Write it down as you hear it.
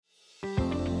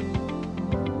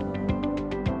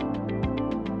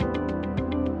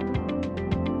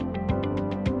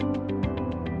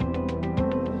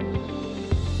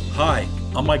Hi,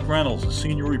 I'm Mike Reynolds, a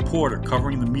senior reporter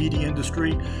covering the media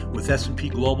industry with S&P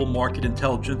Global Market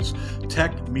Intelligence,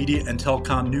 tech, media, and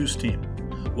telecom news team.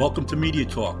 Welcome to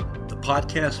MediaTalk, the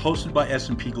podcast hosted by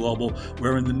S&P Global,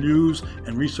 wherein the news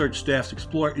and research staffs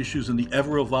explore issues in the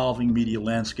ever-evolving media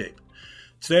landscape.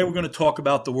 Today we're going to talk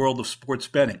about the world of sports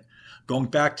betting. Going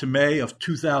back to May of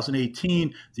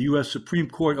 2018, the U.S.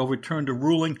 Supreme Court overturned a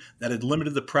ruling that had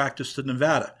limited the practice to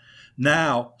Nevada.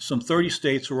 Now, some 30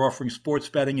 states are offering sports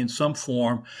betting in some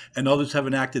form, and others have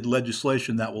enacted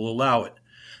legislation that will allow it.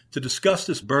 To discuss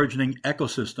this burgeoning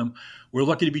ecosystem, we're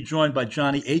lucky to be joined by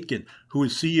Johnny Aitken, who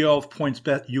is CEO of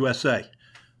PointsBet USA.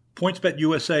 PointsBet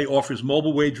USA offers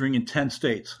mobile wagering in 10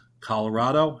 states: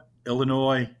 Colorado,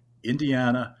 Illinois,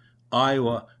 Indiana,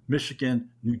 Iowa,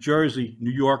 Michigan, New Jersey,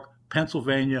 New York,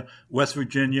 Pennsylvania, West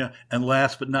Virginia, and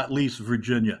last but not least,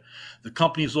 Virginia. The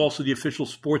company is also the official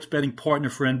sports betting partner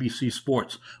for NBC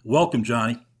Sports. Welcome,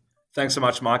 Johnny. Thanks so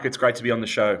much, Mike. It's great to be on the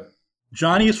show.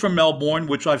 Johnny is from Melbourne,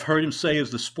 which I've heard him say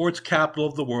is the sports capital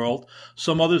of the world.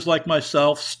 Some others, like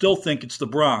myself, still think it's the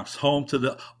Bronx, home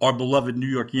to our beloved New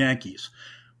York Yankees.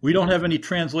 We don't have any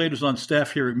translators on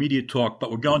staff here at MediaTalk, but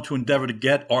we're going to endeavor to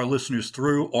get our listeners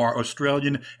through our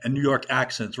Australian and New York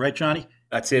accents. Right, Johnny?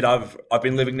 That's it. I've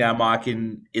been living now, Mike,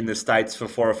 in the States for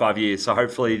 4 or 5 years. So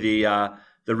hopefully the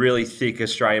really thick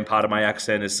Australian part of my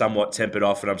accent is somewhat tempered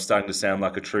off and I'm starting to sound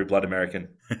like a true blood American.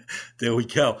 There we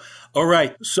go. All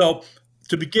right. So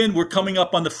to begin, we're coming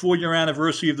up on the 4-year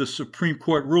anniversary of the Supreme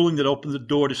Court ruling that opened the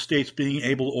door to states being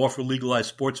able to offer legalized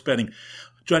sports betting.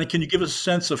 Johnny, can you give us a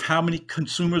sense of how many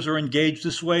consumers are engaged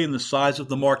this way and the size of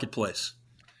the marketplace?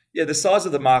 Yeah, the size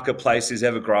of the marketplace is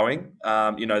ever growing.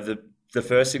 The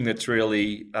first thing that's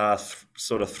really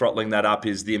sort of throttling that up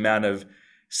is the amount of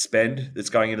spend that's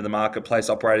going into the marketplace.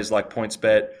 Operators like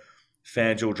PointsBet,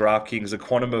 FanDuel, DraftKings, the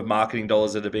quantum of marketing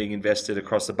dollars that are being invested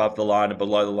across above the line and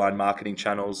below the line marketing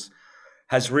channels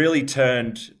has really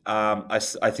turned, I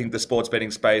think, the sports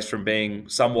betting space from being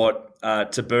somewhat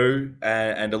taboo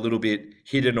and a little bit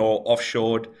hidden or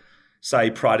offshored,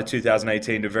 say prior to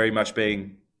 2018, to very much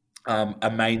being a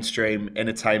mainstream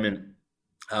entertainment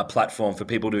platform for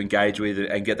people to engage with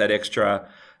and get that extra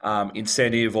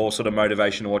incentive or sort of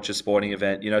motivation to watch a sporting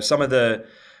event. Some of the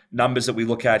numbers that we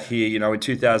look at here, in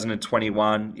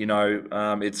 2021,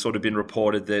 it's sort of been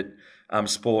reported that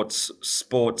sports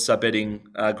betting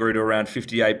grew to around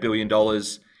 $58 billion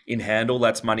in handle.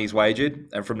 That's monies wagered.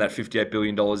 And from that $58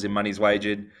 billion in monies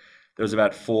wagered, there was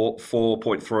about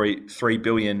 $4.3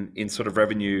 billion in sort of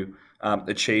revenue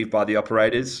achieved by the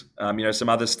operators. Some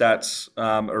other stats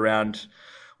around.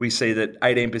 We see that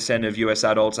 18% of US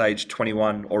adults aged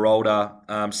 21 or older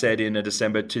said in a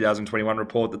December 2021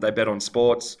 report that they bet on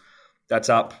sports. That's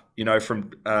up,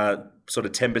 from sort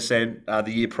of 10%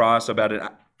 the year prior, so about an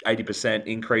 80%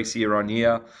 increase year on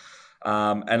year.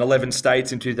 And 11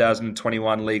 states in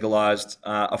 2021 legalized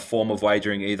a form of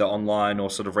wagering, either online or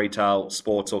sort of retail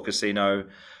sports or casino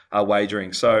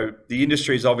wagering. So the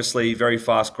industry is obviously very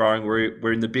fast growing.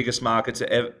 We're in the biggest market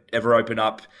to ever open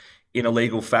up in a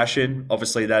legal fashion.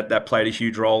 Obviously, that played a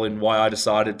huge role in why I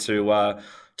decided to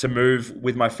move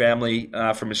with my family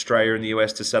from Australia and the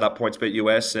US to set up PointsBet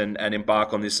US and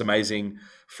embark on this amazing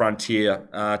frontier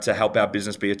to help our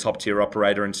business be a top-tier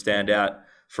operator and stand out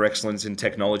for excellence in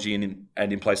technology and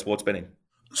in-play sports betting.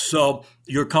 So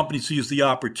your company sees the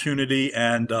opportunity,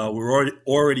 and we're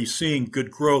already seeing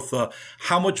good growth.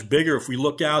 How much bigger, if we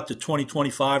look out to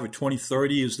 2025 or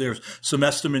 2030, is there some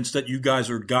estimates that you guys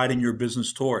are guiding your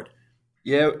business toward?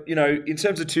 Yeah, in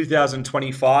terms of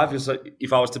 2025,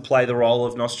 if I was to play the role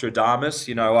of Nostradamus,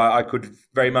 I could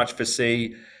very much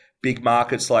foresee big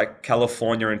markets like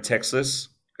California and Texas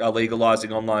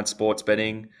legalizing online sports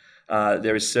betting.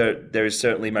 There is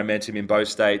certainly momentum in both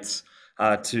states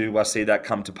to see that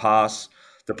come to pass.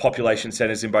 The population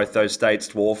centres in both those states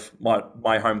dwarf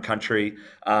my home country,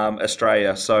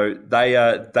 Australia. So they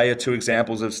are two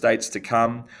examples of states to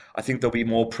come. I think there'll be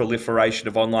more proliferation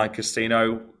of online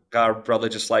casino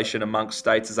legislation amongst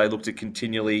states as they look to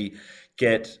continually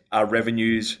get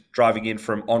revenues driving in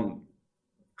from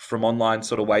online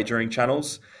sort of wagering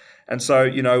channels. And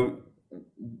so,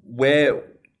 we're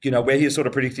here sort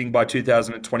of predicting by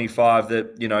 2025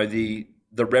 that,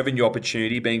 the revenue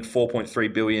opportunity being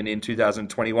 $4.3 billion in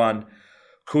 2021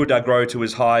 could grow to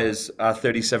as high as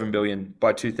 $37 billion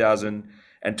by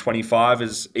 2025.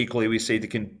 As equally, we see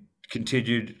the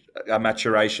continued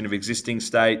maturation of existing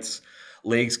states,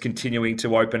 leagues continuing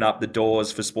to open up the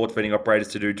doors for sports betting operators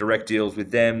to do direct deals with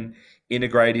them,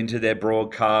 integrate into their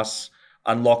broadcasts,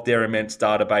 unlock their immense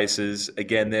databases.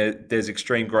 Again, there's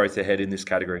extreme growth ahead in this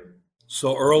category.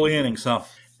 So early innings, huh?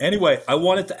 Anyway, I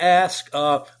wanted to ask,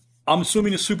 I'm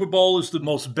assuming the Super Bowl is the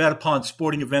most bet upon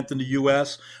sporting event in the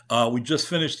U.S. We just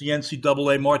finished the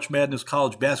NCAA March Madness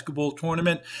college basketball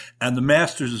tournament, and the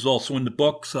Masters is also in the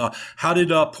books. How did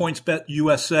PointsBet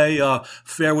USA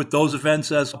fare with those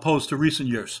events as opposed to recent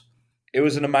years? It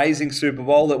was an amazing Super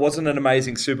Bowl. It wasn't an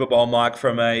amazing Super Bowl, Mike,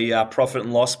 from a profit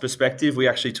and loss perspective. We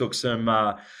actually took some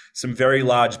very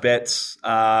large bets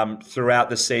throughout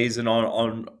the season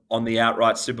on the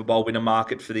outright Super Bowl winner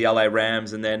market for the LA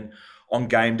Rams, and then on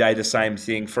game day, the same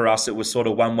thing. For us, it was sort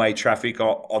of one-way traffic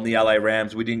on the LA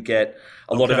Rams. We didn't get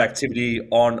a lot of activity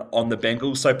on the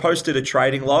Bengals, so posted a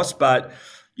trading loss, but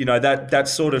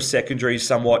that's sort of secondary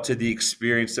somewhat to the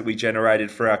experience that we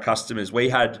generated for our customers. We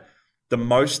had the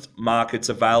most markets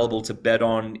available to bet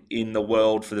on in the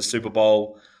world for the Super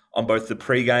Bowl on both the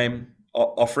pre-game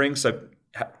offering, so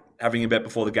having a bet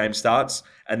before the game starts,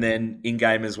 and then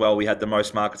in-game as well, we had the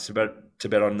most markets to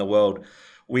bet on in the world.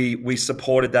 We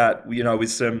supported that, with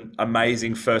some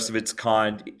amazing first of its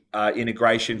kind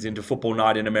integrations into Football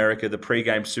Night in America. The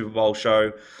pre-game Super Bowl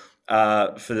show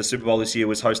for the Super Bowl this year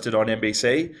was hosted on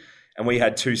NBC. And we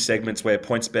had two segments where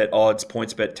PointsBet odds,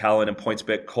 PointsBet talent, and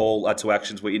PointsBet call to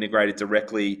actions were integrated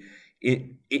directly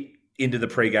into the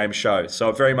pre-game show. So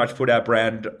it very much put our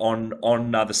brand on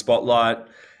the spotlight.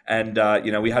 And,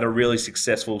 we had a really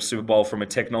successful Super Bowl from a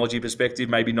technology perspective,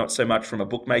 maybe not so much from a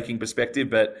bookmaking perspective.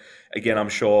 But again, I'm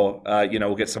sure,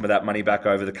 we'll get some of that money back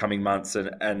over the coming months and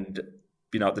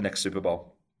at the next Super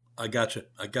Bowl. I got you.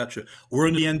 We're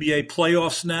in the NBA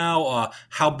playoffs now.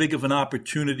 How big of an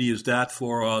opportunity is that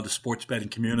for the sports betting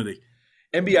community?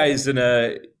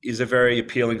 NBA is a very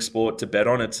appealing sport to bet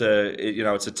on. It's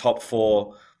a top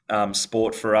four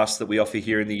sport for us that we offer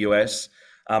here in the US.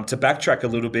 To backtrack a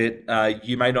little bit,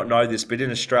 you may not know this, but in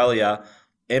Australia,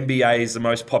 NBA is the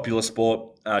most popular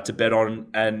sport to bet on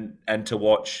and to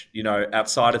watch.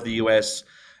 Outside of the US,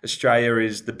 Australia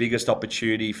is the biggest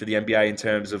opportunity for the NBA in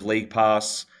terms of league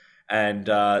pass and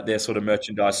their sort of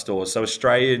merchandise stores. So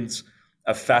Australians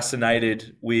are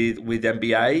fascinated with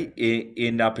NBA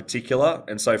in particular.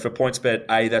 And so for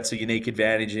PointsBet, that's a unique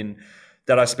advantage in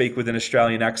that I speak with an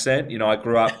Australian accent. I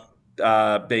grew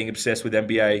up being obsessed with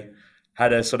NBA,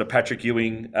 had a sort of Patrick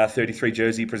Ewing 33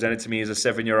 jersey presented to me as a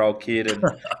 7-year-old kid and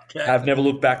have never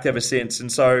looked back ever since. And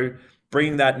so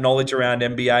bringing that knowledge around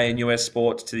NBA and US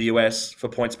sports to the US for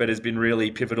PointsBet has been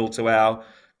really pivotal to our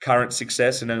current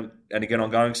success and again,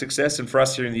 ongoing success. And for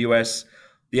us here in the US,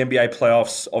 the NBA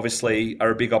playoffs obviously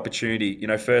are a big opportunity.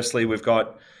 Firstly, we've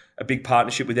got a big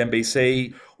partnership with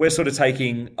NBC. We're sort of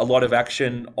taking a lot of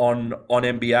action on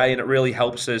NBA, and it really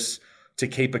helps us to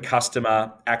keep a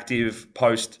customer active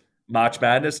post March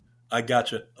Madness. I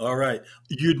gotcha. All right.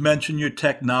 You'd mentioned your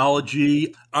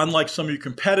technology. Unlike some of your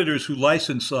competitors who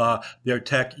license their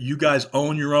tech, you guys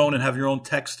own your own and have your own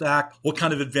tech stack. What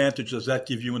kind of advantage does that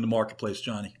give you in the marketplace,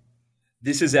 Johnny?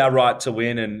 This is our right to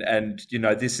win, and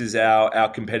this is our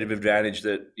competitive advantage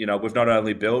that we've not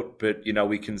only built, but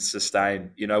we can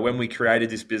sustain. When we created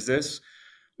this business,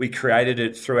 we created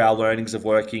it through our learnings of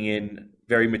working in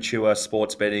very mature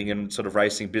sports betting and sort of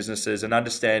racing businesses and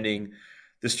understanding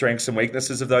the strengths and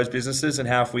weaknesses of those businesses, and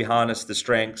how if we harness the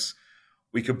strengths,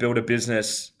 we could build a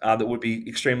business that would be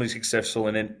extremely successful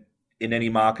in any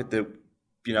market that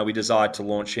we decide to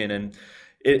launch in. And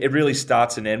it really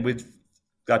starts and ends with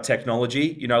our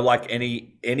technology. Like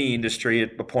any industry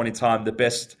at a point in time, the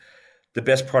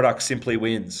best product simply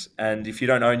wins. And if you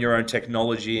don't own your own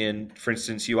technology, and for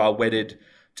instance, you are wedded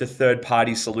to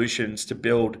third-party solutions to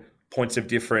build points of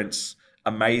difference,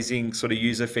 amazing sort of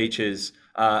user features,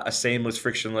 a seamless,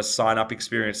 frictionless sign-up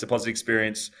experience, deposit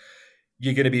experience,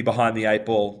 you're going to be behind the eight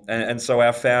ball. And so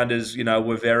our founders,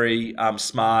 were very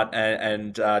smart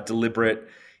and deliberate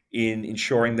in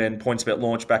ensuring then PointsBet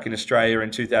launched back in Australia in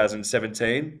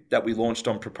 2017, that we launched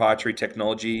on proprietary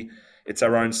technology. It's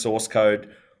our own source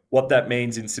code. What that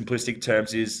means in simplistic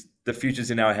terms is the future's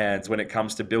in our hands when it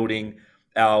comes to building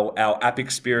our app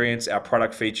experience, our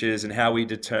product features, and how we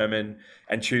determine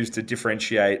and choose to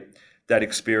differentiate that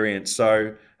experience.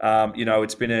 So,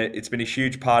 it's been a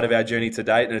huge part of our journey to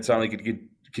date, and it's only going to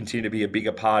continue to be a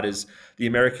bigger part as the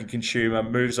American consumer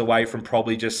moves away from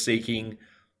probably just seeking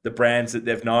the brands that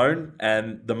they've known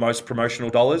and the most promotional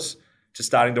dollars to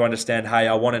starting to understand, hey,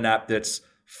 I want an app that's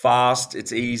fast,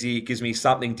 it's easy, it gives me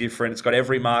something different, it's got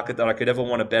every market that I could ever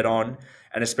want to bet on,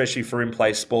 and especially for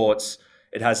in-play sports,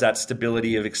 it has that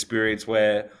stability of experience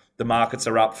where the markets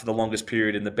are up for the longest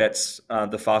period and the bet's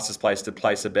the fastest place to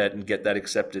place a bet and get that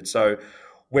accepted. So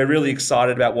we're really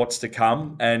excited about what's to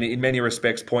come. And in many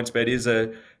respects, PointsBet is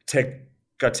a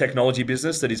technology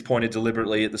business that is pointed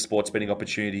deliberately at the sports betting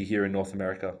opportunity here in North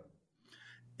America.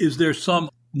 Is there some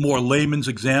more layman's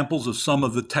examples of some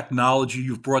of the technology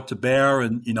you've brought to bear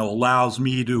and, allows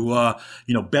me to,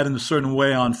 bet in a certain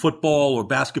way on football or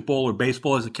basketball or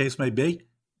baseball, as the case may be?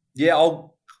 Yeah,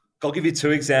 I'll give you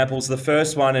two examples. The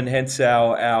first one, and hence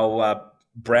our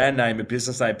brand name and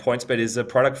business name, PointsBet, is a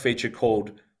product feature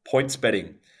called points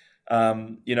betting.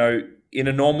 In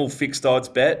a normal fixed odds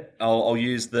bet, I'll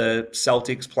use the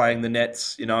Celtics playing the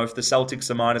Nets. If the Celtics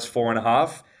are minus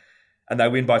 4.5 and they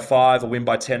win by 5 or win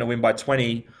by 10 or win by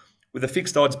 20, with a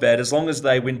fixed odds bet, as long as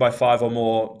they win by 5 or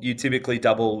more, you typically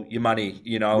double your money,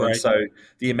 Right. And so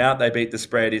the amount they beat the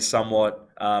spread is somewhat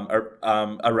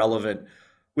irrelevant.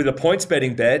 With a points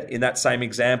betting bet, in that same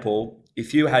example,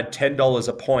 if you had $10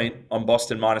 a point on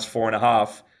Boston minus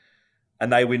 4.5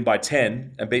 and they win by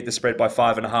 10 and beat the spread by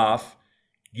 5.5,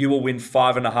 you will win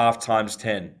 5.5 times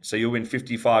 10. So you'll win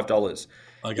 $55.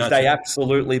 If they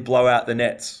absolutely blow out the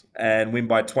Nets and win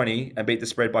by 20 and beat the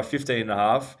spread by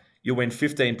 15.5, you'll win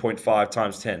 15.5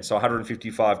 times 10. So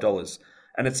 $155.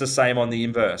 And it's the same on the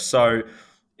inverse. So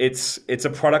it's a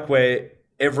product where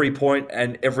every point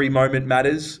and every moment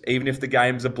matters. Even if the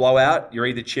game's a blowout, you're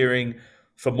either cheering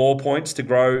for more points to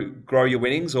grow your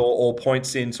winnings or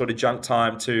points in sort of junk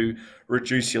time to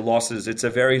reduce your losses. It's a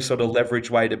very sort of leveraged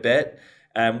way to bet.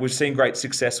 We've seen great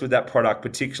success with that product,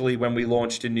 particularly when we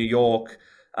launched in New York.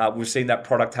 We've seen that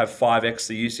product have 5x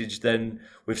the usage than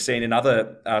we've seen in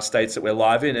other states that we're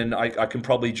live in. And I can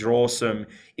probably draw some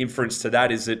inference to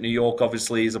that, is that New York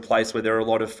obviously is a place where there are a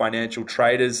lot of financial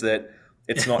traders, that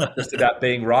it's not just about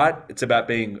being right, it's about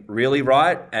being really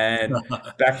right and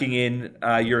backing in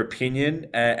your opinion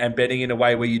and betting in a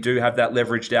way where you do have that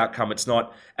leveraged outcome. It's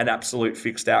not an absolute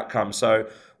fixed outcome. So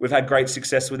we've had great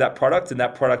success with that product, and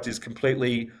that product is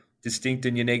completely distinct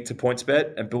and unique to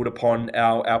PointsBet and built upon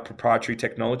our proprietary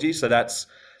technology. So that's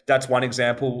one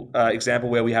example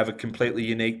where we have a completely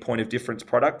unique point of difference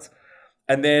product.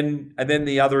 And then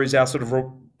the other is our sort of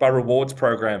rewards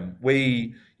program.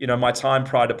 My time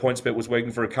prior to PointsBet was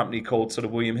working for a company called sort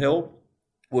of William Hill,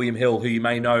 who you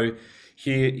may know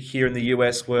here in the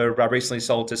US were recently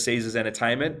sold to Caesars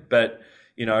Entertainment. But,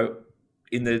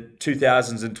 in the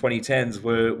 2000s and 2010s,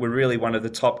 we're really one of the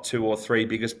top 2 or 3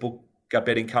 biggest book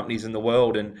betting companies in the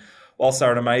world. And whilst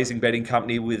they're an amazing betting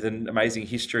company with an amazing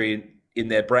history in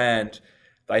their brand,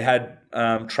 they had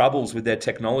troubles with their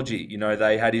technology.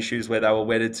 They had issues where they were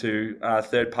wedded to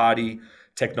third-party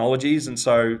technologies. And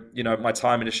so, my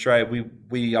time in Australia,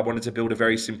 I wanted to build a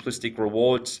very simplistic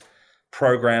rewards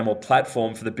program or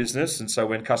platform for the business. And so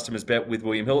when customers bet with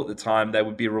William Hill at the time, they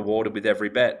would be rewarded with every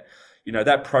bet.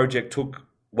 That project took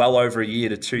well over a year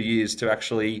to 2 years to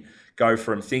actually go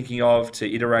from thinking of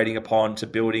to iterating upon to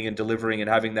building and delivering and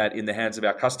having that in the hands of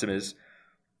our customers.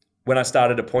 When I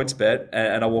started at PointsBet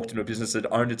and I walked into a business that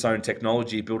owned its own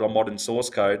technology built on modern source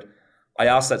code, I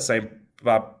asked that same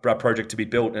project to be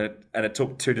built, and it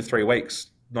took 2 to 3 weeks,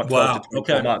 not 12 to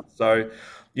 24 months. So,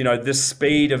 the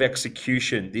speed of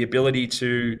execution, the ability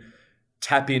to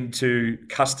tap into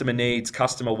customer needs,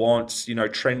 customer wants,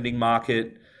 trending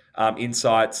market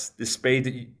insights, the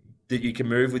speed that you can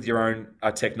move with your own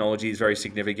technology is very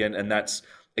significant. And that's,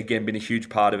 again, been a huge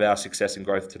part of our success and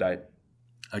growth to date.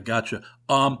 I gotcha.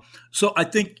 So I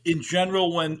think in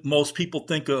general, when most people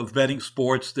think of betting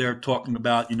sports, they're talking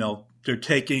about, they're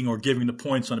taking or giving the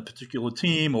points on a particular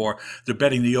team, or they're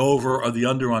betting the over or the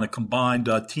under on a combined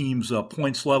team's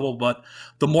points level. But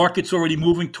the market's already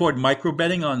moving toward micro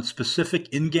betting on specific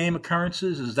in-game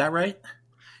occurrences. Is that right?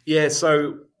 Yeah.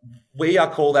 So we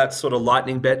are called that sort of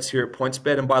lightning bets here at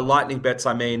PointsBet. And by lightning bets,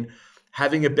 I mean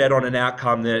having a bet on an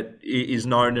outcome that is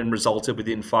known and resulted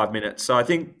within 5 minutes. So I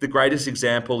think the greatest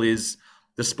example is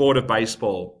the sport of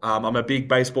baseball. I'm a big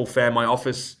baseball fan. My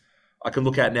office, I can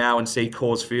look at now and see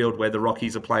Coors Field where the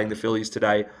Rockies are playing the Phillies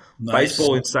today. Nice.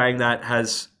 Baseball, in saying that,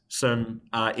 has some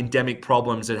endemic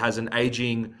problems. It has an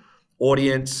aging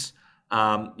audience.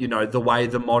 The way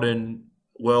the modern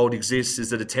world exists is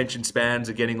that attention spans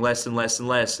are getting less and less and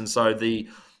less. And so the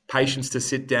patience to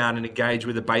sit down and engage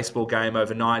with a baseball game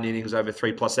over 9 innings, over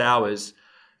 3+ hours,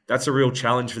 that's a real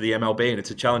challenge for the MLB, and it's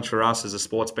a challenge for us as a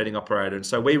sports betting operator. And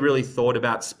so we really thought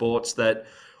about sports that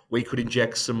we could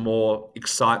inject some more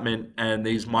excitement and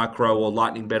these micro or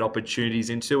lightning bet opportunities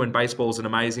into. And baseball is an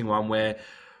amazing one where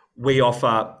we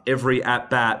offer every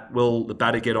at-bat, will the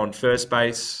batter get on first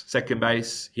base, second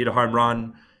base, hit a home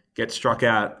run, get struck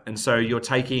out. And so you're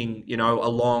taking, a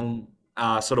long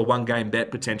sort of one-game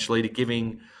bet potentially to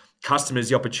giving customers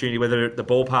the opportunity, whether they're at the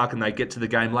ballpark and they get to the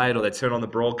game late or they turn on the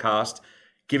broadcast,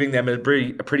 giving them a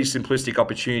pretty simplistic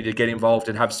opportunity to get involved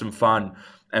and have some fun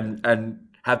and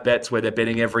have bets where they're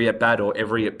betting every at-bat or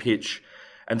every at-pitch.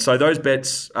 And so those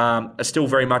bets are still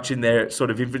very much in their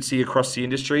sort of infancy across the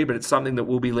industry, but it's something that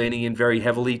we'll be leaning in very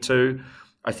heavily to.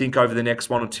 I think over the next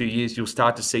 1 or 2 years, you'll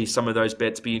start to see some of those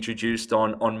bets be introduced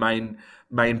on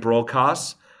main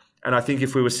broadcasts. And I think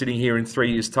if we were sitting here in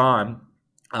 3 years' time,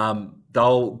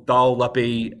 they'll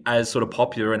be as sort of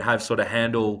popular and have sort of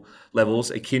handle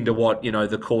levels akin to what,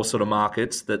 the core sort of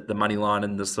markets that the money line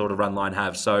and the sort of run line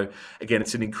have. So again,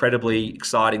 it's an incredibly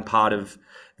exciting part of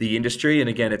the industry. And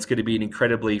again, it's going to be an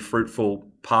incredibly fruitful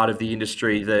part of the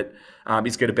industry that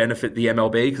is going to benefit the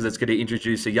MLB because it's going to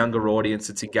introduce a younger audience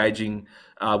that's engaging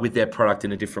with their product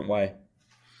in a different way.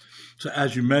 So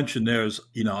as you mentioned,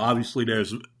 obviously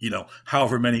there's,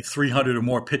 however many 300 or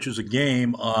more pitches a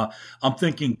game. I'm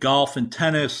thinking golf and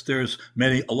tennis. There's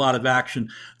a lot of action.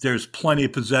 There's plenty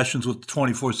of possessions with the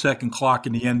 24-second clock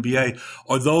in the NBA.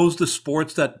 Are those the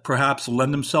sports that perhaps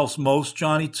lend themselves most,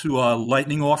 Johnny, to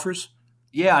lightning offers?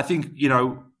 Yeah, I think,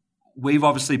 we've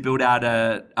obviously built out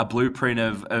a blueprint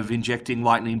of injecting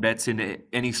lightning bets into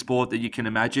any sport that you can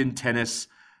imagine. Tennis,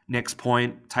 next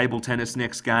point, table tennis,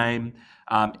 next game.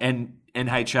 And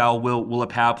NHL will a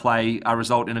power play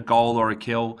result in a goal or a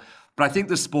kill. But I think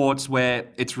the sports where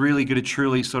it's really going to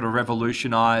truly sort of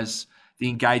revolutionize the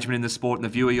engagement in the sport and the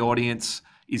viewing audience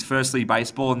is firstly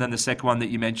baseball, and then the second one that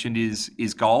you mentioned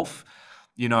is golf.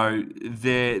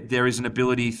 There is an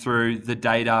ability through the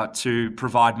data to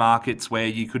provide markets where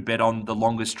you could bet on the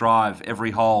longest drive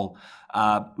every hole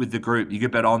with the group. You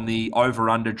could bet on the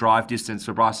over-under drive distance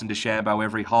for Bryson DeChambeau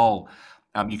every hole.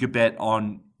 You could bet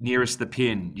on nearest the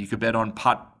pin. You could bet on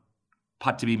putt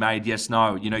to be made, yes,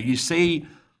 no. You see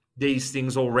these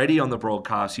things already on the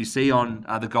broadcast. You see on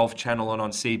the Golf Channel and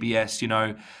on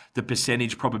CBS, the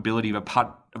percentage probability of a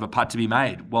putt to be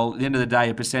made. Well, at the end of the day,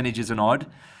 a percentage isn't odd.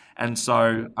 And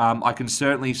so I can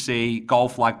certainly see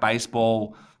golf, like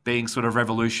baseball, being sort of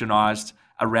revolutionized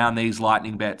around these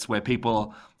lightning bets where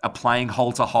people are playing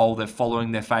hole to hole, they're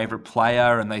following their favorite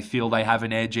player, and they feel they have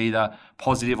an edge, either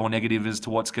positive or negative, as to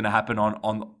what's going to happen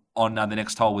on the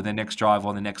next hole with their next drive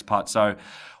or the next putt. So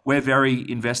we're very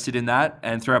invested in that.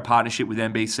 And through our partnership with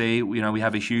NBC, we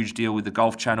have a huge deal with the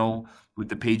Golf Channel, with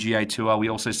the PGA Tour. We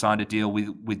also signed a deal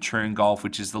with Troon Golf,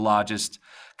 which is the largest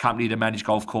company to manage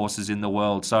golf courses in the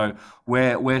world. So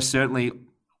we're certainly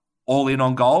all in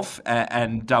on golf,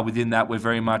 and within that, we're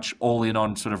very much all in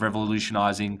on sort of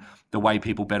revolutionizing the way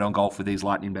people bet on golf with these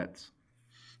lightning bets.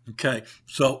 Okay,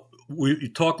 so you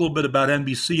talk a little bit about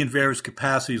NBC in various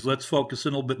capacities. Let's focus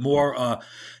in a little bit more.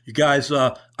 You guys,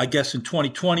 I guess in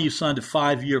 2020, you signed a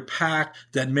 5-year pact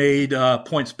that made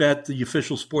PointsBet the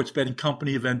official sports betting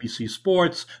company of NBC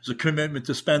Sports. There's a commitment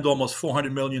to spend almost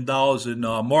 $400 million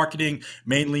in marketing,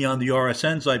 mainly on the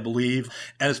RSNs, I believe.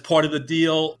 And as part of the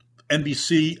deal,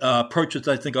 NBC purchased,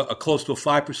 I think, a close to a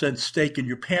 5% stake in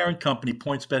your parent company,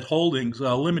 PointsBet Holdings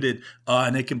Limited,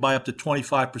 and they can buy up to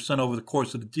 25% over the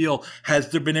course of the deal.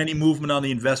 Has there been any movement on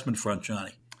the investment front,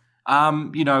 Johnny?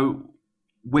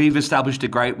 We've established a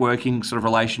great working sort of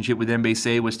relationship with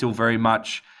NBC. We're still very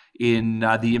much in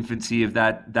the infancy of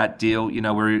that deal.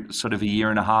 We're sort of a year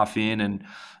and a half in, and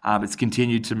it's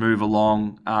continued to move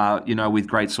along, with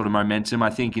great sort of momentum. I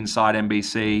think inside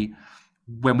NBC,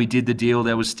 when we did the deal,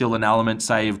 there was still an element,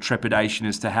 say, of trepidation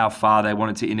as to how far they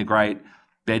wanted to integrate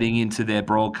betting into their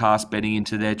broadcast, betting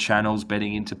into their channels,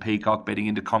 betting into Peacock, betting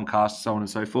into Comcast, so on and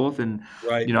so forth. And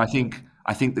right. I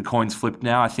think the coin's flipped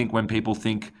now. I think when people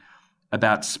think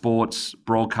about sports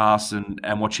broadcasts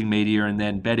and watching media and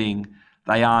then betting,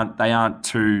 they aren't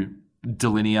two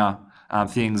delinear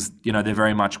things. They're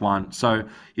very much one. So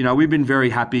we've been very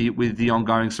happy with the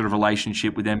ongoing sort of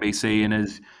relationship with NBC, and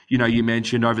as you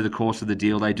mentioned, over the course of the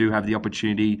deal, they do have the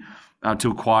opportunity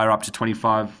to acquire up to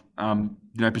 25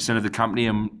 percent of the company,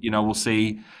 and we'll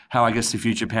see how, I guess, the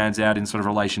future pans out in sort of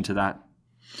relation to that.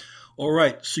 All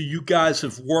right, so you guys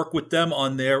have worked with them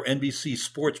on their NBC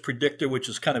Sports Predictor, which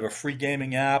is kind of a free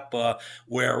gaming app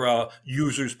where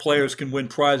players can win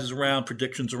prizes around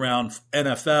predictions around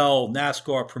NFL,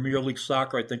 NASCAR, Premier League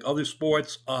Soccer, I think other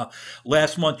sports.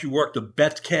 Last month, you worked a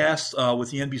betcast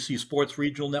with the NBC Sports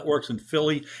regional networks in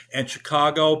Philly and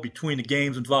Chicago between the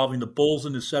games involving the Bulls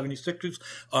and the 76ers.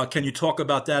 Can you talk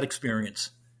about that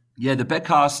experience? Yeah, the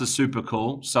betcasts are super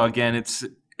cool. So again,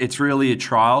 it's really a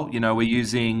trial. We're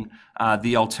using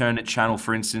the alternate channel,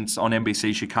 for instance, on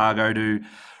NBC Chicago to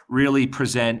really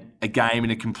present a game in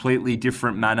a completely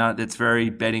different manner that's very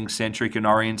betting-centric and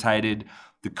orientated.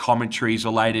 The commentary is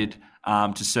related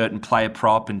to certain player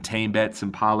prop and team bets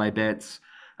and parlay bets.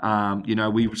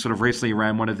 We sort of recently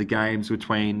ran one of the games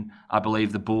between, I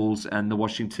believe, the Bulls and the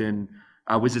Washington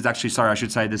Wizards, actually, sorry, I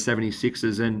should say the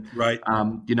 76ers. And, right.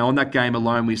 on that game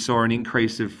alone, we saw an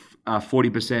increase of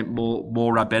 40%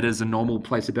 more bettors than normal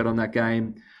place a bet on that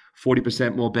game,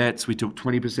 40% more bets. We took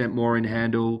 20% more in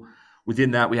handle.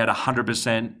 Within that, we had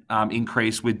 100%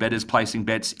 increase with bettors placing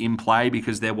bets in play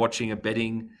because they're watching a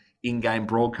betting in-game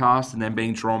broadcast and then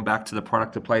being drawn back to the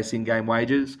product to place in-game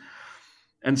wagers.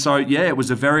 And so, yeah, it was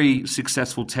a very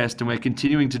successful test, and we're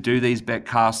continuing to do these bet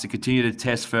casts to continue to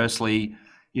test. Firstly,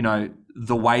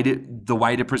 the way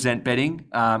to present betting,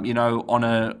 on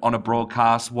a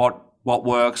broadcast, what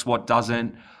works, what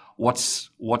doesn't, what's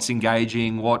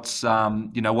engaging, what's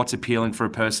appealing for a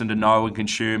person to know and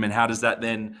consume, and how does that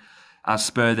then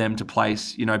spur them to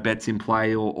place bets in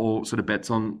play or sort of bets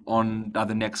on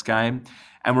the next game.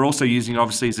 And we're also using it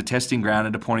obviously as a testing ground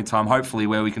at a point in time, hopefully,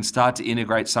 where we can start to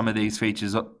integrate some of these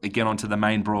features again onto the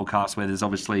main broadcast where there's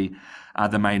obviously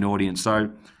the main audience.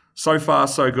 So far,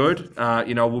 so good.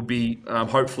 We'll be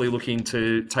hopefully looking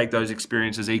to take those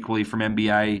experiences equally from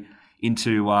NBA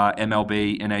into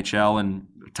MLB, NHL, and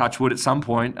touch wood at some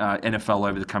point, NFL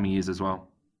over the coming years as well.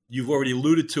 You've already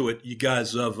alluded to it. You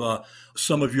guys have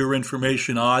some of your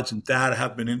information, odds, and data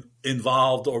have been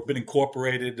involved or been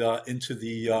incorporated into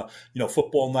the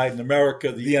Football Night in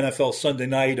America, the NFL Sunday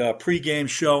Night pregame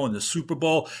show, and the Super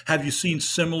Bowl. Have you seen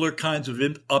similar kinds of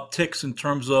upticks in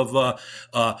terms of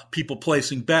people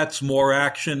placing bets, more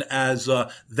action as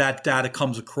that data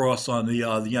comes across on the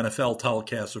NFL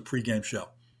telecast or pregame show?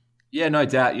 Yeah, no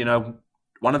doubt.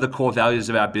 One of the core values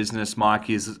of our business, Mike,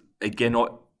 is again,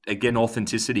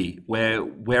 authenticity.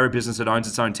 We're a business that owns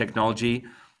its own technology.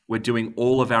 We're doing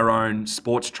all of our own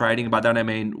sports trading. By that I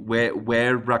mean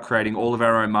we're creating all of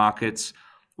our own markets.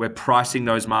 We're pricing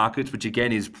those markets, which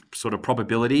again is sort of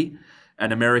probability.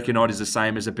 An American odd is the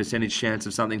same as a percentage chance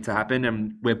of something to happen,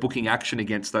 and we're booking action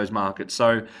against those markets.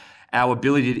 So our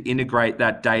ability to integrate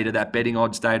that data, that betting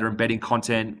odds data and betting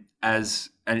content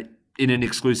in an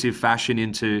exclusive fashion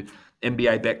into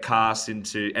NBA betcasts,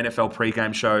 into NFL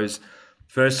pregame shows.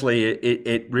 Firstly,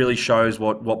 it really shows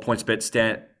what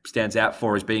PointsBet stands out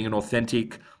for as being an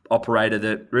authentic operator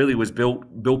that really was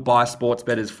built by sports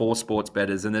bettors for sports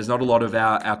bettors. And there's not a lot of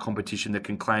our competition that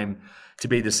can claim to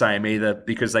be the same either,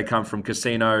 because they come from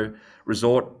casino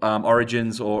resort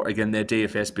origins, or again, they're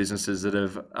DFS businesses that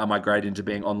have migrated into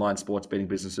being online sports betting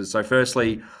businesses. So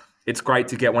firstly, it's great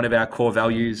to get one of our core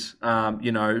values,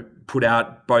 put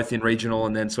out both in regional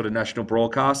and then sort of national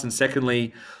broadcast. And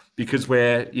secondly, because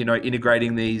we're,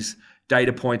 integrating these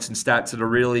data points and stats that are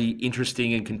really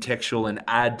interesting and contextual and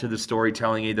add to the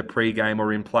storytelling either pre-game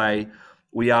or in play,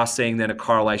 we are seeing then a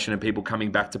correlation of people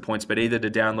coming back to PointsBet either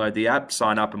to download the app,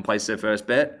 sign up and place their first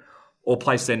bet, or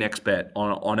place their next bet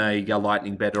on a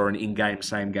lightning bet or an in-game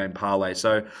same-game parlay.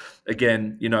 So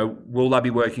again, we'll be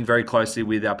working very closely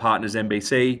with our partners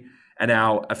NBC and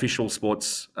our official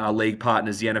sports league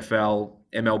partners, the NFL,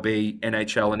 MLB,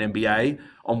 NHL, and NBA,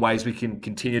 on ways we can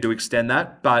continue to extend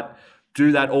that, but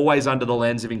do that always under the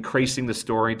lens of increasing the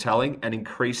storytelling and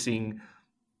increasing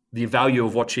the value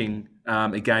of watching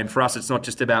a game. For us, it's not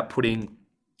just about putting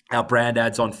our brand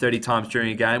ads on 30 times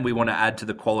during a game. We want to add to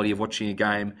the quality of watching a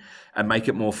game and make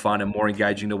it more fun and more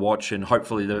engaging to watch, and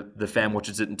hopefully the fan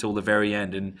watches it until the very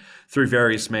end. And through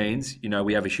various means,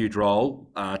 we have a huge role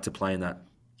to play in that.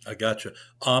 I gotcha.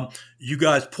 You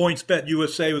guys, PointsBet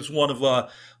USA was one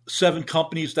of 7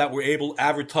 companies that were able to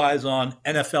advertise on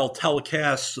NFL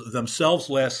telecasts themselves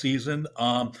last season.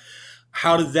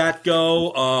 How did that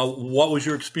go? What was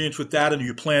your experience with that? And do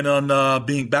you plan on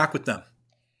being back with them?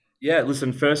 Yeah,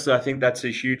 listen, firstly, I think that's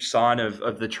a huge sign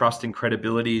of the trust and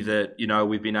credibility that,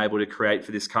 we've been able to create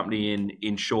for this company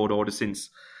in short order since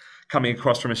coming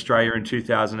across from Australia in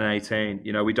 2018.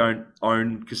 We don't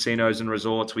own casinos and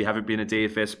resorts. We haven't been a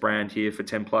DFS brand here for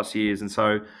 10 plus years. And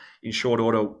so in short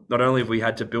order, not only have we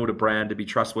had to build a brand to be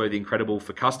trustworthy and credible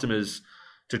for customers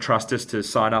to trust us to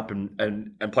sign up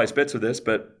and place bets with us,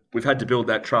 but we've had to build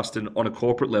that trust on a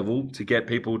corporate level to get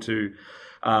people to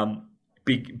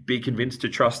be convinced to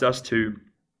trust us to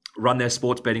run their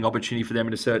sports betting opportunity for them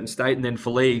in a certain state, and then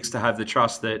for leagues to have the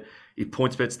trust that if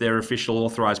PointsBet's their official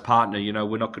authorized partner,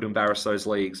 we're not going to embarrass those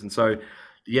leagues. And so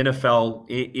the NFL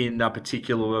in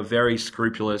particular were very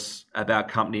scrupulous about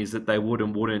companies that they would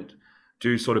and wouldn't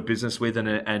do sort of business with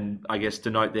and I guess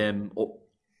denote them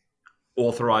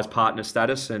authorized partner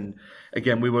status. And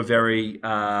again, we were very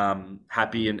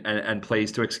happy and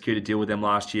pleased to execute a deal with them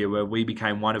last year where we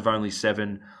became one of only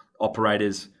 7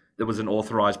 operators that was an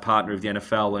authorized partner of the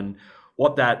NFL. And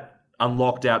what that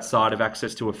unlocked outside of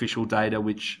access to official data,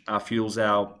 which fuels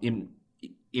our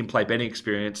in-play betting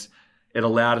experience, it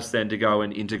allowed us then to go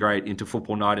and integrate into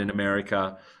Football Night in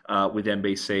America with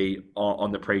NBC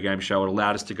on the pregame show. It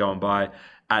allowed us to go and buy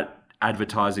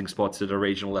advertising spots at a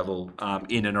regional level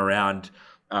in and around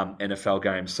NFL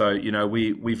games. So,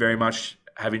 we very much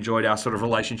have enjoyed our sort of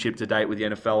relationship to date with the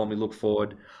NFL, and we look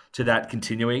forward to that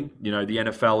continuing. The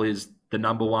NFL is the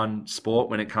number one sport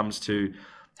when it comes to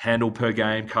handle per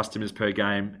game, customers per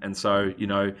game. And so,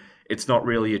 it's not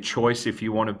really a choice if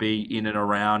you want to be in and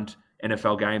around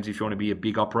NFL games. If you want to be a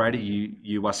big operator,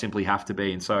 you are simply have to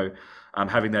be. And so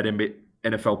having that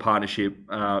NFL partnership,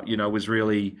 was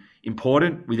really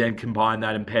important. We then combined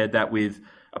that and paired that with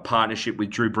a partnership with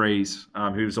Drew Brees,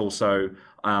 who's also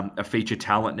a featured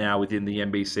talent now within the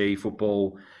NBC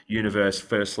football universe,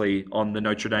 firstly on the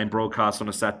Notre Dame broadcast on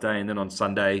a Saturday and then on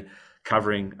Sunday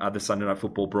covering the Sunday Night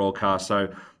Football broadcast.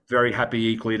 So very happy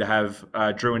equally to have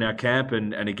Drew in our camp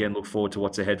and again, look forward to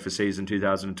what's ahead for season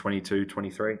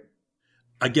 2022-23.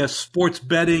 I guess sports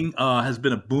betting has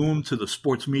been a boom to the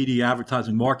sports media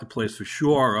advertising marketplace for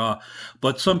sure.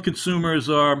 But some consumers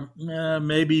are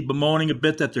maybe bemoaning a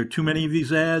bit that there are too many of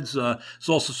these ads. There's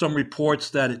also some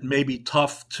reports that it may be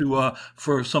tough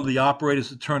for some of the operators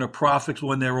to turn a profit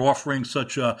when they're offering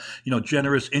such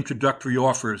generous introductory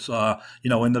offers.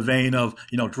 In the vein of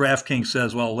DraftKings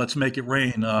says, well, let's make it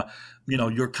rain.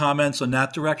 Your comments on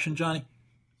that direction, Johnny?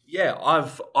 Yeah,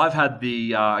 I've had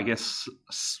the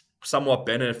somewhat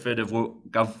benefit of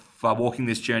walking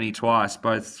this journey twice,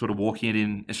 both sort of walking it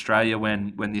in Australia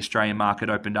when the Australian market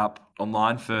opened up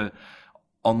online for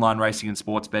online racing and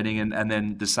sports betting, and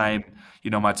then the same,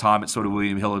 my time at sort of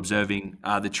William Hill observing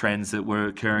the trends that were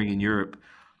occurring in Europe.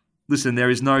 Listen, there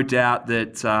is no doubt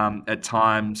that at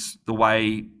times the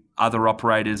way other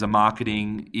operators are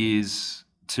marketing is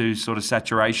to sort of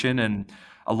saturation, and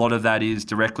a lot of that is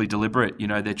directly deliberate.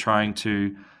 They're trying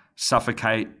to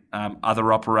suffocate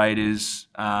other operators,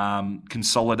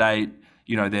 consolidate,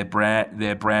 their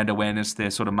brand awareness, their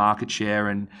sort of market share,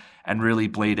 and really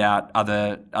bleed out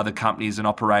other companies and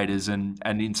operators, and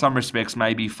in some respects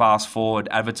maybe fast forward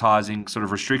advertising sort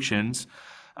of restrictions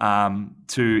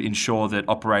to ensure that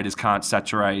operators can't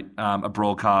saturate a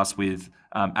broadcast with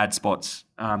ad spots.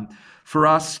 For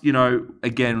us,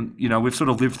 again, we've sort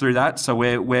of lived through that, so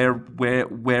we're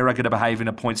going to behave in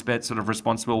a PointsBet sort of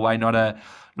responsible way, not a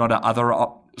other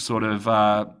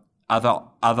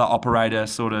operator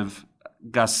sort of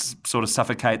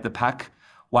suffocate the pack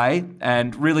way.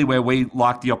 And really, where we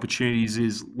like the opportunities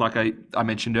is, like I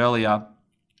mentioned earlier,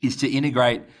 is to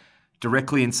integrate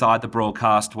directly inside the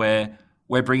broadcast, where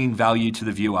we're bringing value to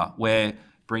the viewer. We're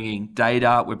bringing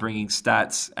data, we're bringing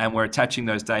stats, and we're attaching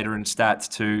those data and stats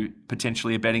to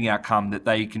potentially a betting outcome that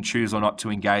they can choose or not to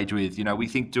engage with. We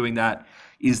think doing that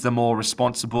is the more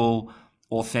responsible,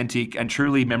 authentic, and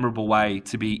truly memorable way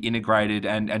to be integrated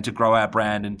and to grow our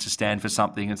brand and to stand for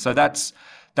something. And so that's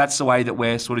the way that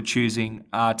we're sort of choosing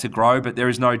to grow. But there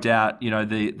is no doubt,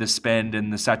 the spend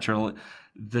and the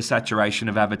saturation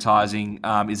of advertising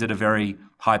is at a very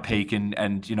high peak, and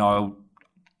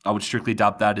I would strictly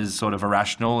dub that as sort of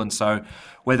irrational. And so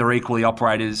whether equally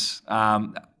operators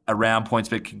around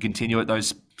PointsBet can continue at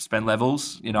those spend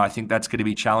levels, I think that's going to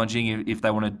be challenging if they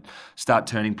want to start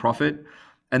turning profit.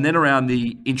 And then around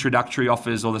the introductory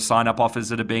offers or the sign-up offers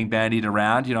that are being bandied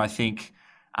around, I think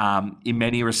in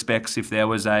many respects, if there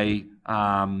was a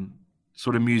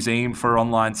sort of museum for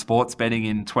online sports betting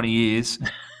in 20 years,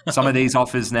 some of these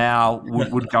offers now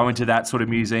would go into that sort of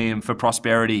museum for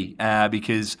prosperity,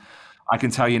 because I can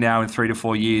tell you now in 3 to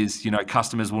 4 years,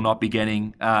 customers will not be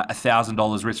getting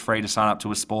 $1,000 risk-free to sign up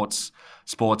to a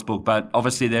sportsbook. But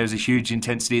obviously there's a huge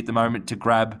intensity at the moment to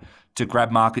grab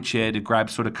market share, to grab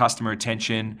sort of customer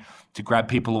attention, to grab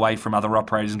people away from other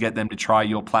operators and get them to try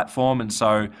your platform. And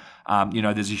so,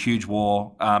 there's a huge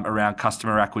war around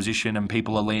customer acquisition, and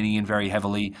people are leaning in very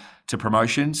heavily to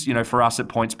promotions. For us at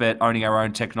PointsBet, owning our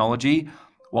own technology,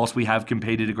 whilst we have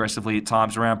competed aggressively at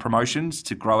times around promotions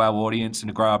to grow our audience and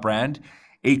to grow our brand,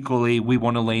 equally we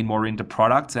want to lean more into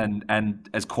product. And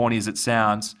as corny as it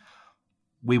sounds,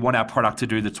 we want our product to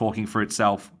do the talking for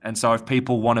itself. And so if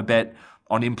people want to bet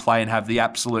on in-play and have the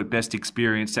absolute best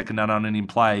experience, second to none in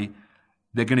play,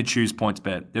 they're going to choose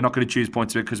PointsBet. They're not going to choose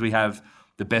PointsBet because we have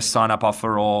the best sign-up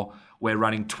offer or we're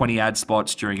running 20 ad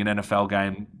spots during an NFL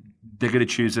game. They're going to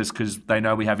choose us because they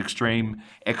know we have extreme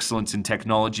excellence in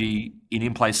technology, in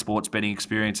in-play sports betting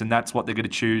experience, and that's what they're going to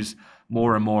choose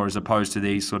more and more, as opposed to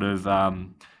these sort of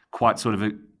quite sort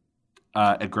of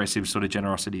aggressive sort of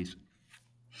generosities.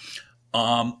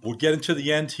 We're getting to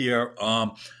the end here.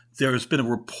 There has been a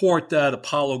report that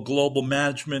Apollo Global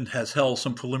Management has held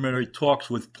some preliminary talks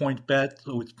with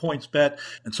PointsBet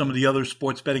and some of the other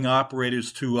sports betting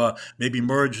operators to maybe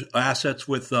merge assets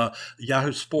with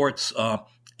Yahoo Sports.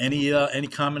 Any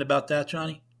comment about that,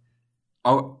 Johnny?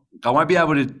 I won't be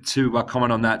able to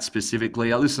comment on that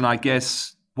specifically. Listen, I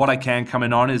guess what I can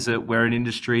comment on is that we're an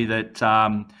industry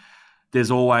that there's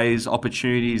always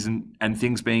opportunities and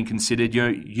things being considered.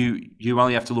 You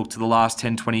only have to look to the last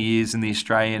 10, 20 years in the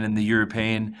Australian and the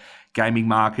European gaming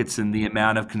markets and the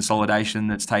amount of consolidation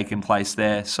that's taken place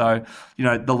there. So,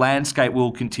 the landscape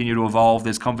will continue to evolve.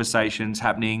 There's conversations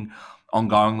happening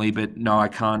ongoingly, but no, I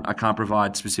can't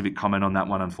provide specific comment on that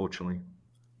one, unfortunately.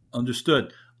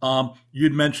 Understood.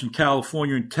 You'd mentioned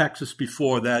California and Texas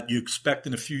before, that you expect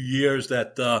in a few years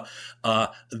that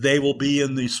they will be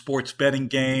in the sports betting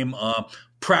game.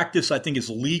 Practice, I think, is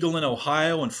legal in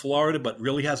Ohio and Florida, but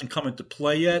really hasn't come into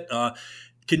play yet.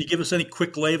 Can you give us any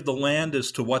quick lay of the land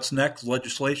as to what's next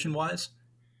legislation-wise?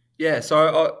 Yeah,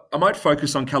 so I might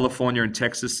focus on California and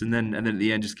Texas, and then at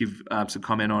the end just give some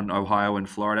comment on Ohio and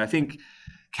Florida. I think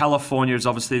California is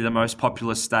obviously the most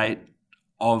populous state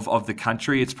of the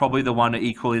country. It's probably the one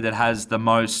equally that has the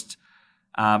most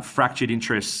fractured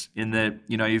interests in that,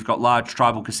 you've got large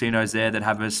tribal casinos there that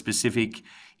have a specific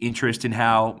interest in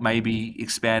how maybe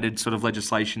expanded sort of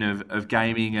legislation of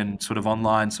gaming and sort of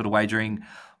online sort of wagering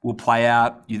will play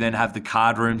out. You then have the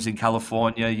card rooms in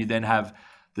California. You then have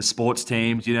the sports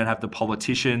teams. You then have the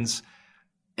politicians.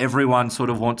 Everyone sort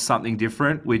of wants something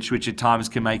different, which at times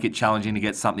can make it challenging to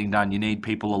get something done. You need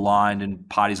people aligned and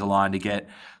parties aligned to get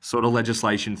sort of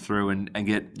legislation through and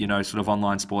get, sort of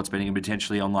online sports betting and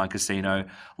potentially online casino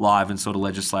live and sort of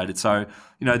legislated. So,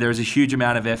 there is a huge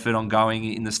amount of effort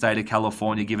ongoing in the state of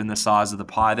California, given the size of the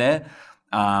pie there.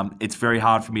 It's very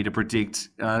hard for me to predict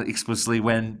explicitly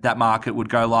when that market would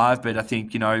go live, but I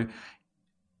think,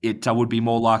 it would be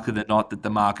more likely than not that the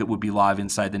market would be live in,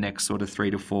 say, the next sort of 3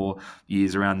 to 4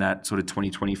 years, around that sort of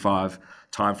 2025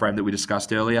 timeframe that we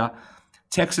discussed earlier.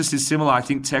 Texas is similar. I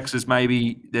think Texas,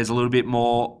 maybe there's a little bit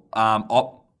more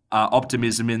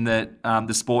optimism in that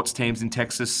the sports teams in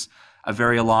Texas are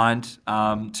very aligned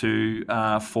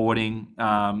to forwarding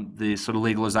the sort of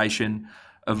legalization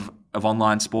of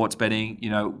online sports betting.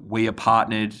 We are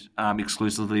partnered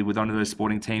exclusively with one of those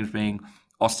sporting teams, being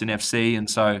Austin FC, and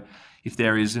so if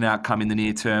there is an outcome in the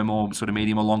near term or sort of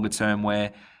medium or longer term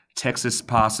where Texas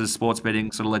passes sports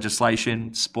betting sort of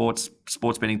legislation, sports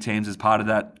betting teams as part of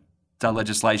that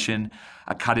legislation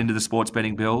are cut into the sports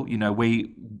betting bill.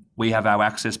 We have our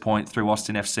access point through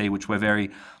Austin FC, which we're very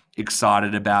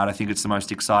excited about. I think it's the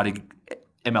most exciting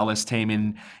MLS team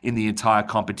in the entire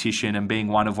competition, and being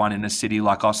one of one in a city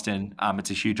like Austin, it's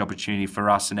a huge opportunity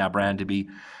for us and our brand to be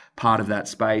part of that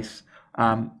space.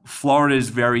 Florida is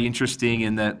very interesting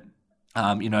in that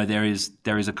there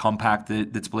is a compact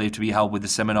that's believed to be held with the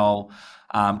Seminole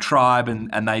tribe,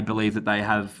 and they believe that they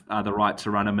have the right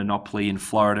to run a monopoly in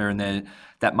Florida, and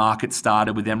that market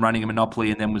started with them running a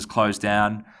monopoly and then was closed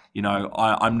down.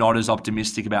 I'm not as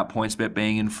optimistic about PointsBet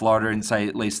being in Florida in, say,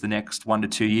 at least the next 1 to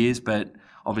 2 years, but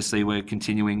obviously we're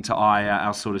continuing to eye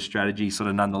our sort of strategy sort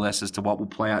of nonetheless as to what will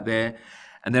play out there.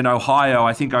 And then Ohio,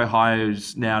 I think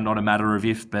Ohio's now not a matter of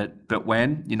if, but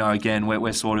when. Again,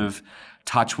 we're sort of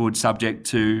touch wood subject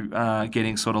to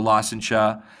getting sort of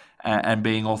licensure and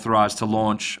being authorised to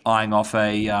launch, eyeing off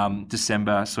a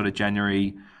December, sort of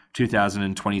January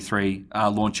 2023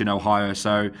 launch in Ohio.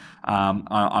 So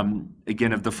I'm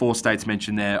again, of the 4 states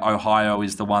mentioned there, Ohio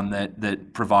is the one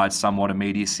that provides somewhat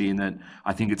immediacy, and that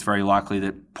I think it's very likely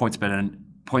that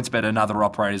PointsBet and other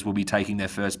operators will be taking their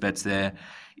first bets there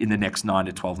in the next 9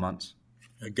 to 12 months.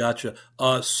 I gotcha.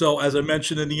 So as I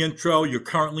mentioned in the intro, you're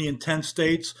currently in 10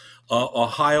 states,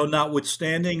 Ohio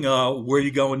notwithstanding. Where are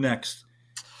you going next?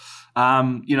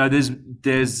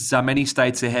 There's many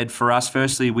states ahead for us.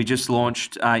 Firstly, we just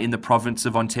launched in the province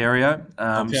of Ontario.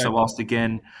 Okay. So whilst,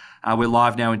 again, we're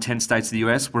live now in 10 states of the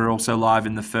US, we're also live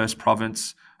in the first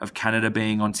province of Canada,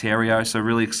 being Ontario. So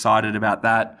really excited about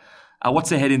that.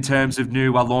 What's ahead in terms of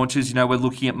new launches? We're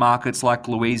looking at markets like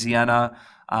Louisiana,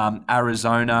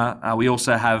 Arizona. We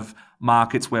also have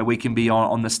markets where we can be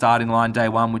on the starting line day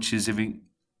one, which is of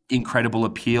incredible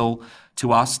appeal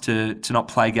to us to not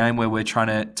play a game where we're trying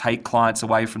to take clients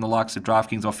away from the likes of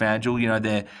DraftKings or FanDuel.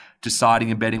 They're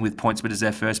deciding and betting with PointsBet as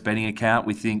their first betting account.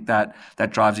 We think that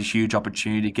drives a huge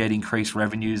opportunity to get increased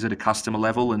revenues at a customer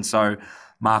level. And so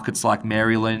markets like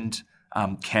Maryland,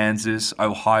 Kansas,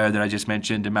 Ohio that I just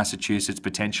mentioned, and Massachusetts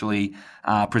potentially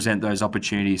present those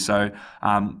opportunities. So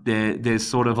there's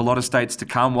sort of a lot of states to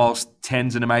come. Whilst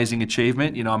 10's an amazing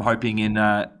achievement, I'm hoping in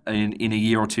a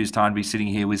year or two's time to be sitting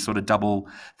here with sort of double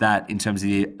that in terms of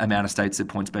the amount of states that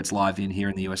PointsBet's live in here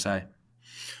in the USA.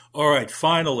 All right,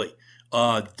 finally,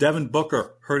 Devin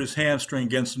Booker hurt his hamstring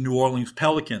against the New Orleans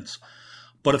Pelicans.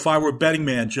 But if I were a betting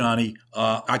man, Johnny,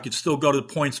 I could still go to the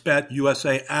PointsBet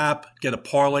USA app, get a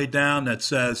parlay down that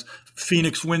says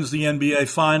Phoenix wins the NBA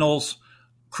Finals,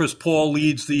 Chris Paul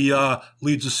leads the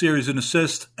series in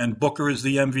assists, and Booker is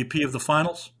the MVP of the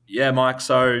finals? Yeah, Mike.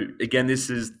 So again, this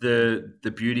is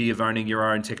the beauty of owning your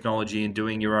own technology and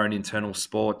doing your own internal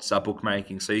sports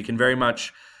bookmaking. So you can very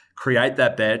much create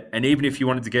that bet. And even if you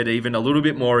wanted to get even a little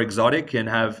bit more exotic and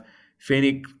have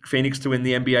Phoenix to win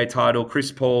the NBA title,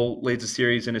 Chris Paul leads the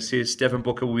series in assists, Devin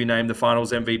Booker will be named the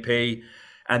finals MVP,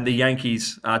 and the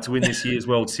Yankees to win this year's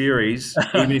World Series.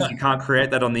 Even if you can't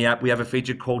create that on the app, we have a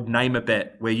feature called Name a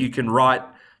Bet, where you can write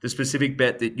the specific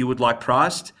bet that you would like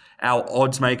priced. Our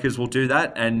odds makers will do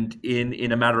that, and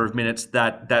in a matter of minutes,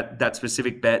 that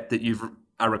specific bet that you've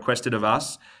requested of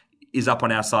us is up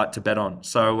on our site to bet on.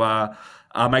 So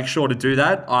make sure to do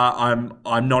that.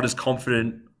 I'm not as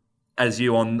confident as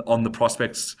you on the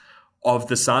prospects of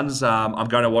the Suns. I'm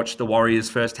going to watch the Warriors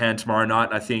firsthand tomorrow night.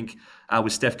 I think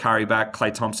with Steph Curry back,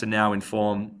 Klay Thompson now in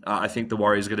form, I think the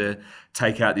Warriors are going to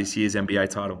take out this year's NBA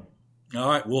title. All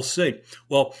right, we'll see.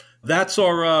 Well, that's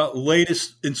our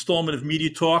latest installment of Media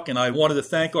Talk, and I wanted to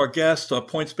thank our guest,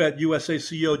 PointsBet USA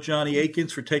CEO Johnny Aitken,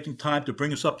 for taking time to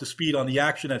bring us up to speed on the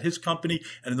action at his company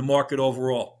and in the market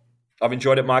overall. I've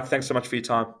enjoyed it, Mike. Thanks so much for your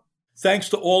time. Thanks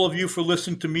to all of you for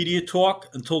listening to Media Talk.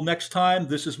 Until next time,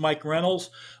 this is Mike Reynolds,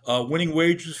 winning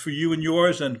wagers for you and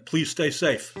yours, and please stay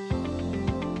safe.